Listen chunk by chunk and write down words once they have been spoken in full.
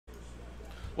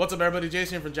What's up, everybody?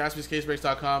 Jason here from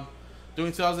JaspysCaseBreaks.com.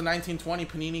 Doing 2019-20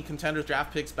 Panini Contenders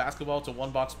Draft Picks Basketball. It's a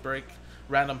one-box break,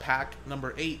 random pack,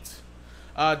 number 8.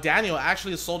 Daniel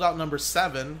actually sold out number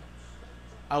 7.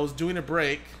 I was doing a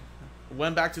break,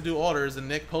 went back to do orders, and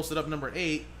Nick posted up number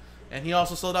 8, and he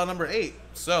also sold out number 8.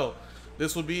 So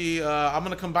this will be, I'm going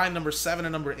to combine number 7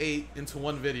 and number 8 into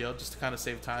one video just to kind of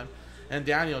save time. And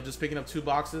Daniel just picking up 2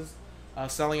 boxes,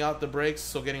 selling out the breaks,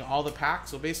 so getting all the packs.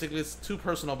 So basically it's 2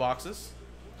 personal boxes.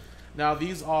 Now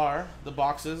these are the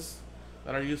boxes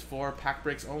that are used for pack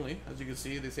breaks only. As you can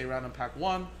see, they say random pack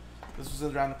 1. This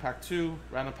was random pack 2,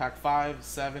 random pack 5,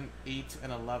 7, 8,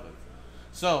 and 11.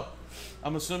 So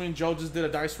I'm assuming Joe just did a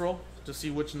dice roll to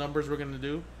see which numbers we're going to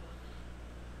do.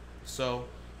 So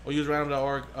we'll use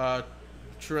random.org,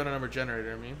 true random number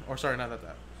generator, or sorry, not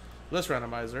that. List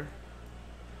randomizer.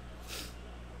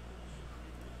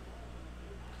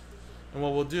 And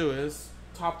what we'll do is,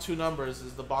 top 2 numbers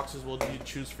is the boxes we'll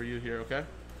choose for you here, okay?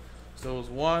 So it was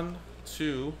 1,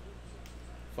 2,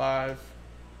 5,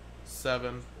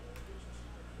 7,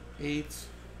 8,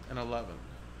 and 11.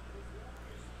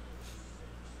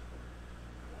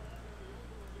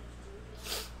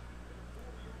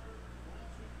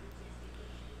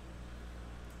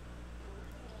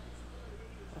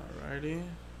 Alrighty.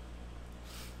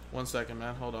 1 second,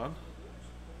 man. Hold on.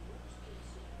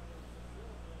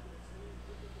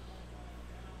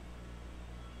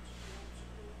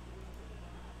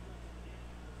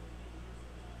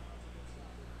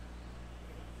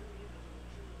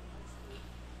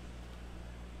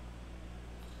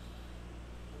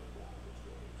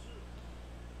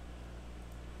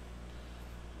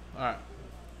 Alright.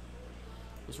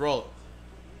 Let's roll it.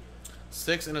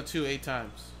 6 and a 2, 8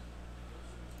 times.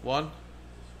 1,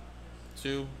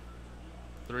 2,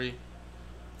 3,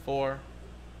 4,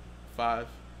 5,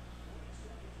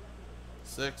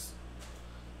 6,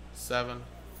 7,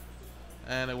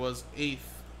 and it was 8th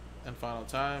and final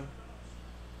time.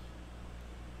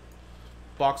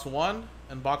 Box 1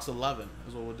 and box 11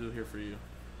 is what we'll do here for you.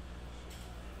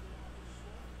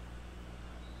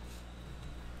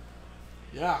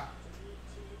 Yeah.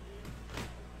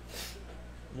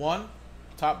 1,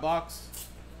 top box.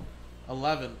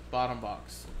 11, bottom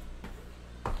box.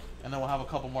 And then we'll have a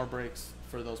couple more breaks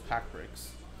for those pack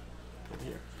breaks over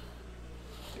here.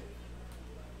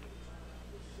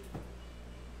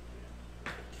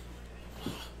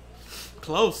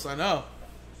 Close, I know.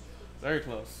 Very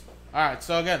close. Alright,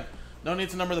 so again, no need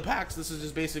to number the packs. This is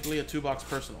just basically a 2-box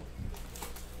personal.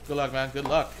 Good luck, man. Good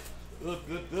luck.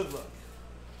 Good luck.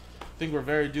 I think we're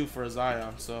very due for a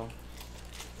Zion, so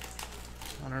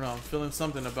I don't know. I'm feeling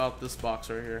something about this box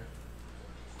right here.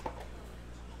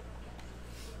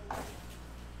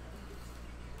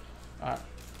 Alright.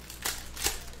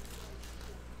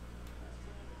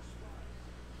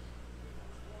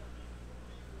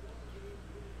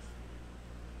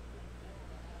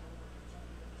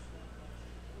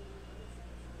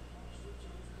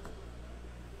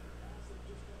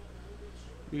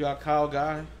 We got Kyle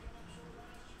Guy.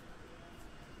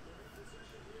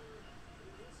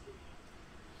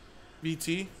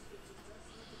 BT.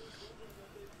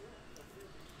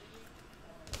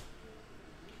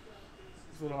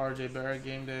 Little RJ Barrett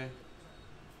game day.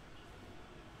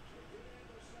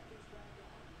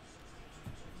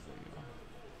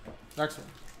 Next one.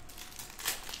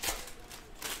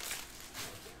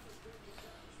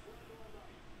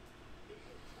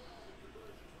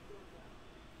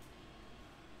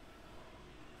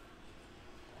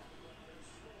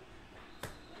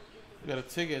 We got a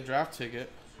ticket, draft ticket.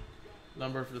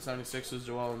 Number for the 76ers,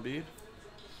 Joel Embiid.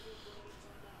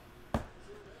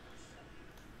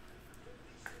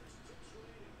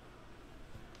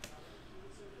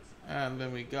 And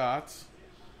then we got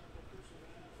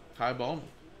Kai Bowman.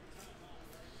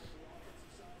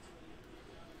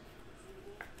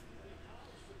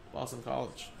 Boston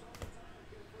College.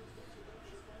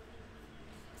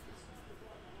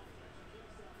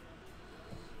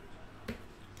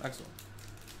 Next one.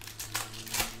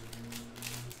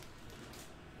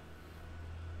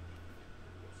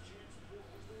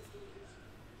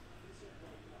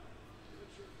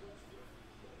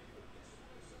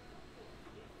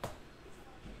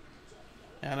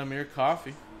 And Amir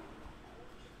Coffee.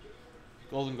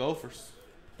 Golden Gophers.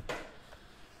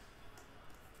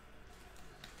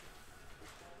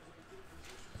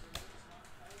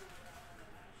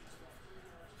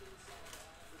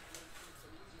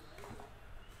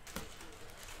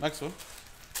 Next one.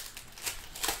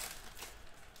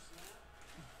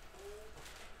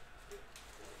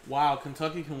 Wow,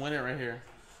 Kentucky can win it right here.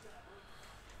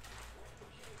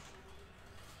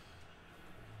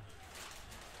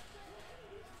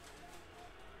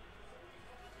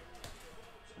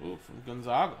 Ooh, from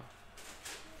Gonzaga.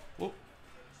 Ooh.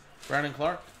 Brandon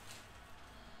Clark.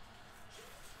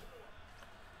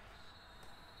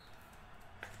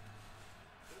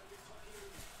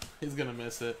 He's gonna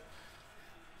miss it.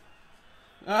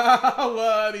 Ah,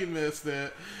 what? He missed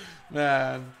it.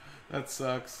 Man, that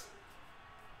sucks.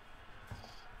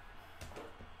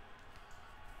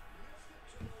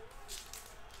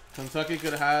 Kentucky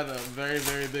could have had a very,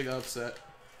 very big upset.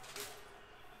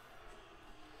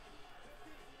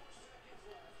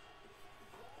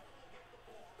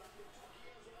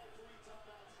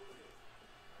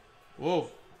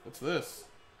 Whoa, what's this?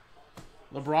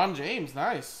 LeBron James,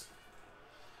 nice.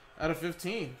 Out of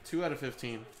 15, 2 out of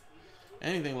 15.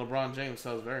 Anything LeBron James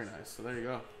sells very nice, so there you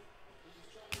go.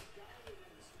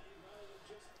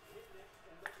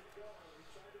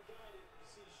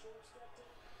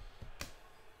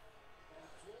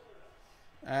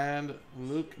 And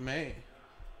Luke May.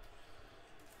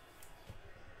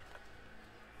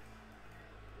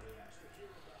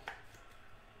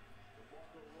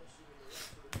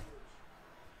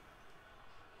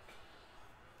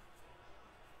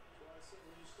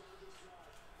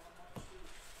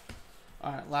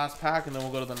 All right, last pack, and then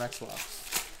we'll go to the next box.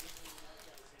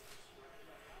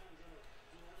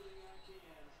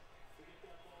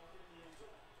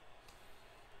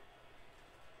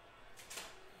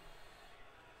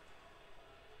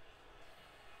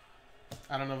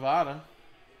 Out of Nevada,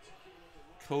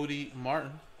 Cody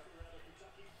Martin.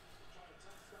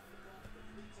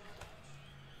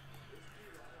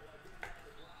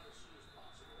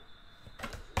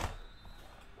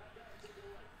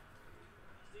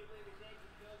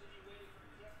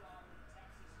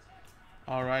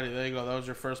 Alrighty, there you go. That was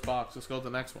your first box. Let's go to the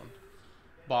next one.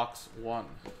 Box 1.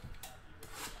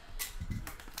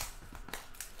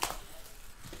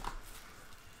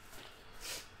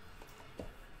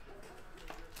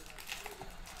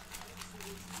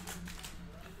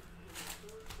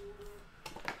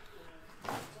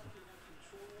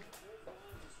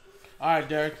 Alright,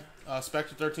 Derek.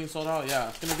 Spectre 13 sold out. Yeah,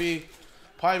 it's going to be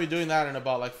probably be doing that in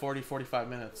about like 40-45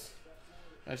 minutes.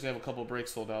 I actually have a couple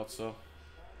breaks sold out, so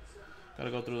got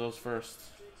to go through those first.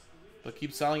 But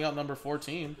keep selling out number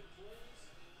 14.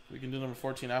 We can do number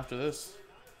 14 after this.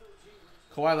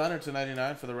 Kawhi Leonard to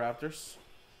 99 for the Raptors.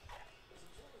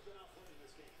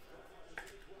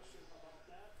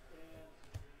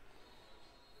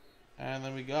 And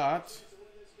then we got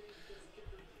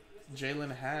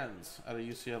Jalen Hands out of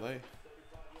UCLA.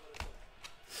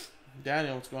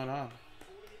 Daniel, what's going on?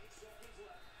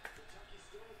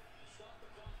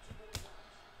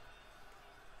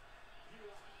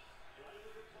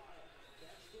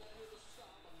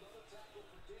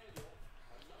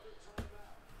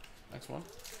 Next one.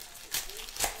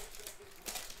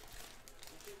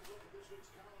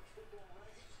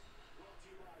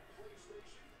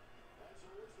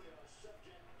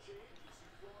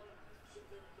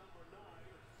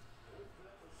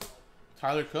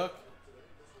 Tyler Cook.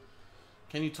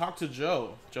 Can you talk to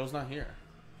Joe? Joe's not here.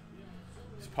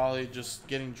 He's probably just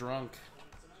getting drunk,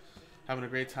 having a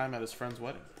great time at his friend's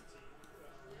wedding.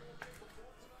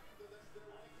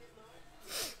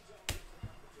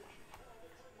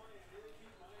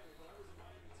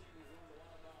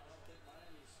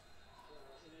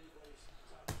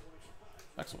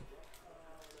 Next one.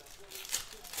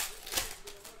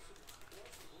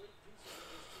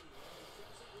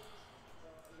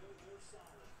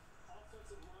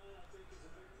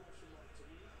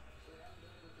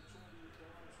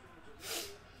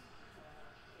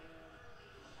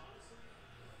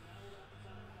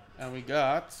 And we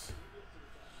got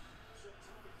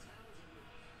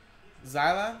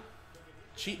Zylan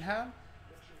Cheatham.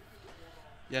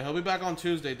 Yeah, he'll be back on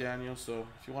Tuesday, Daniel. So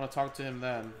if you want to talk to him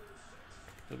then,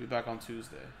 he'll be back on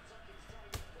Tuesday.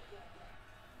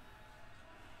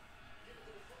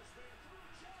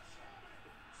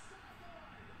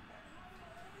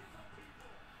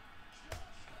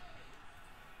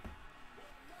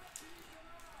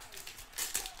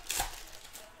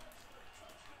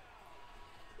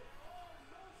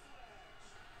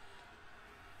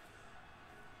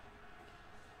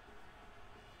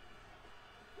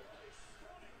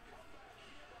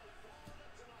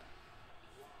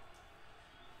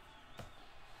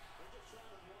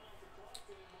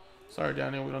 Sorry,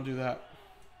 Daniel, we don't do that.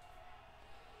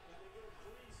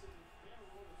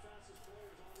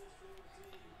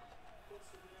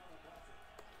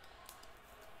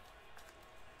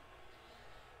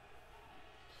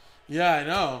 Yeah, I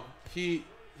know. He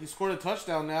scored a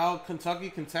touchdown. Now Kentucky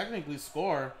can technically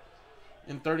score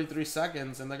in 33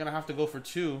 seconds, and they're gonna have to go for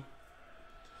 2. You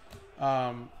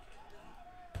know,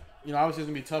 obviously it's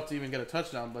gonna be tough to even get a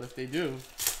touchdown, but if they do,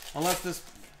 Unless this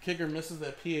kicker misses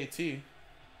that PAT.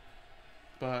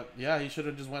 But yeah, he should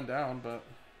have just went down. But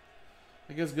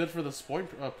I guess good for the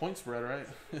point spread, right?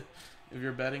 If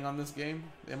you're betting on this game,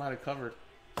 they might have covered.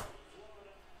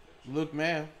 Luke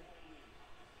Mann.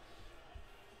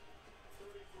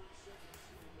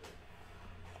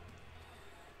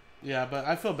 Yeah, but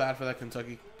I feel bad for that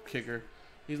Kentucky kicker.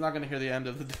 He's not going to hear the end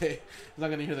of the day. He's not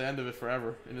going to hear the end of it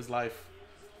forever in his life.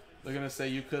 They're going to say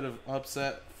you could have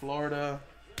upset Florida.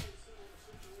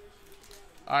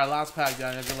 All right, last pack,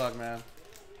 Daniel. Good luck, man.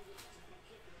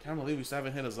 Can't believe we still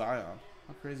haven't hit a Zion.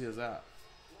 How crazy is that?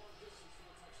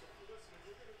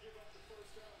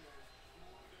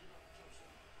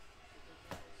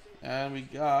 And we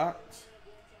got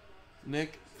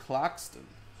Nick Claxton.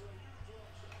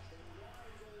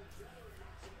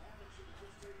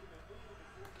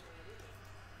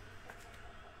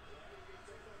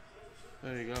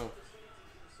 There you go.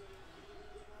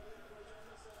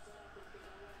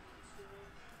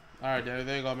 Alright, Danny,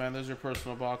 there you go, man. There's your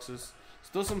personal boxes.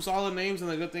 Still some solid names,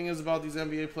 and the good thing is about these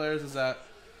NBA players is that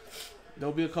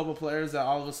there'll be a couple players that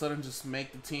all of a sudden just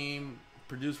make the team,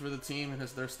 produce for the team, and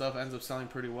their stuff ends up selling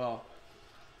pretty well.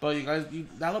 But you guys,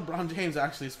 that LeBron James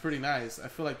actually is pretty nice. I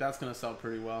feel like that's going to sell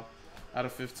pretty well. Out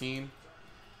of 15.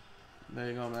 There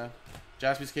you go, man.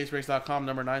 JaspysCaseBreaks.com,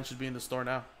 number 9 should be in the store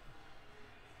now.